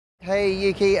Hey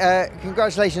Yuki,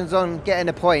 congratulations on getting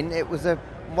a point. It was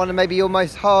one of maybe your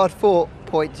most hard-fought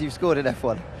points you've scored in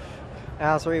F1.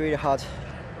 Yeah, it's really hard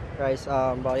race,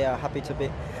 but yeah, happy to be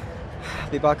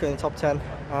back in the top 10.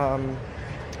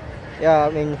 Yeah, I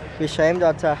mean, we shame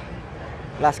that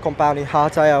last compound in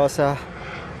hard tire I was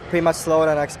pretty much slower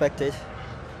than I expected,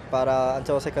 but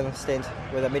until second stint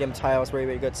with a medium tire was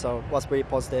really good, so it was really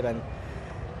positive. And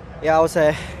yeah, I would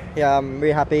say, yeah, I'm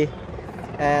really happy,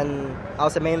 and I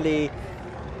would say mainly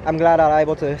I'm glad that I'm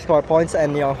able to score points,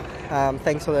 and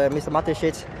thanks to the Mr. Mate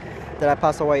sheet that I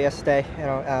passed away yesterday,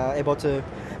 able to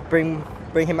bring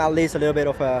him at least a little bit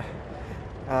of a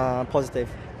positive,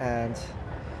 and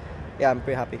yeah, I'm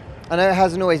pretty happy. I know it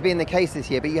hasn't always been the case this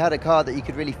year, but you had a car that you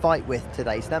could really fight with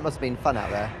today, so that must have been fun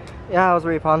out there. Yeah, it was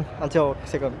really fun until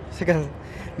second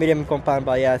medium compound,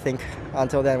 but yeah, I think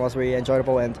until then was really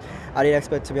enjoyable, and I didn't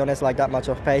expect, to be honest, like that much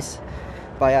of pace.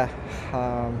 But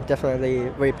yeah, definitely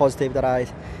very positive that I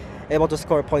able to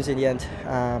score points in the end.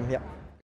 Yeah.